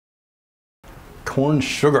corn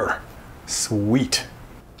sugar. Sweet.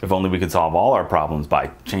 If only we could solve all our problems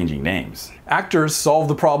by changing names. Actors solve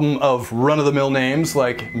the problem of run-of-the-mill names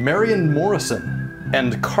like Marion Morrison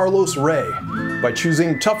and Carlos Ray by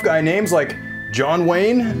choosing tough guy names like John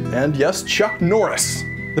Wayne and, yes, Chuck Norris.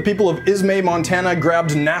 The people of Ismay, Montana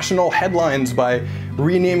grabbed national headlines by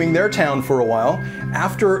renaming their town for a while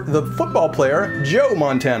after the football player Joe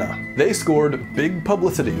Montana. They scored big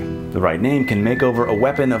publicity. The right name can make over a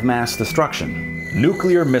weapon of mass destruction.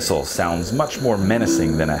 Nuclear missile sounds much more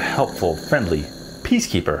menacing than a helpful, friendly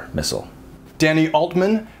peacekeeper missile. Danny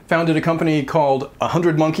Altman founded a company called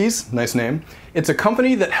 100 Monkeys, nice name. It's a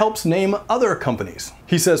company that helps name other companies.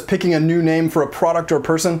 He says picking a new name for a product or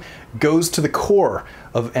person goes to the core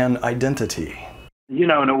of an identity. You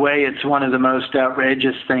know, in a way, it's one of the most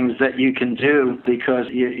outrageous things that you can do because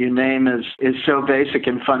your name is so basic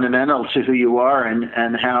and fundamental to who you are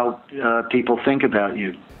and how people think about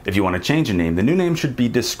you. If you want to change a name, the new name should be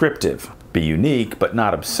descriptive, be unique but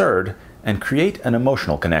not absurd, and create an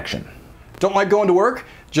emotional connection. Don't like going to work?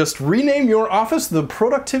 Just rename your office the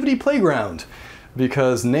Productivity Playground,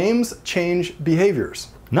 because names change behaviors.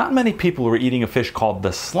 Not many people were eating a fish called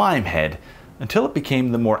the slime head until it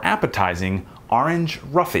became the more appetizing orange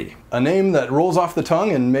roughy. A name that rolls off the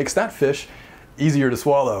tongue and makes that fish easier to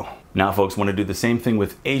swallow. Now folks want to do the same thing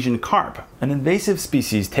with Asian carp, an invasive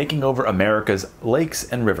species taking over America's lakes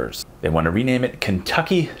and rivers. They want to rename it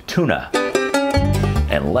Kentucky tuna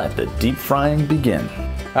and let the deep frying begin.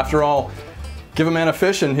 After all, give a man a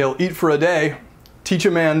fish and he'll eat for a day. Teach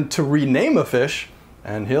a man to rename a fish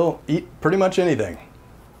and he'll eat pretty much anything.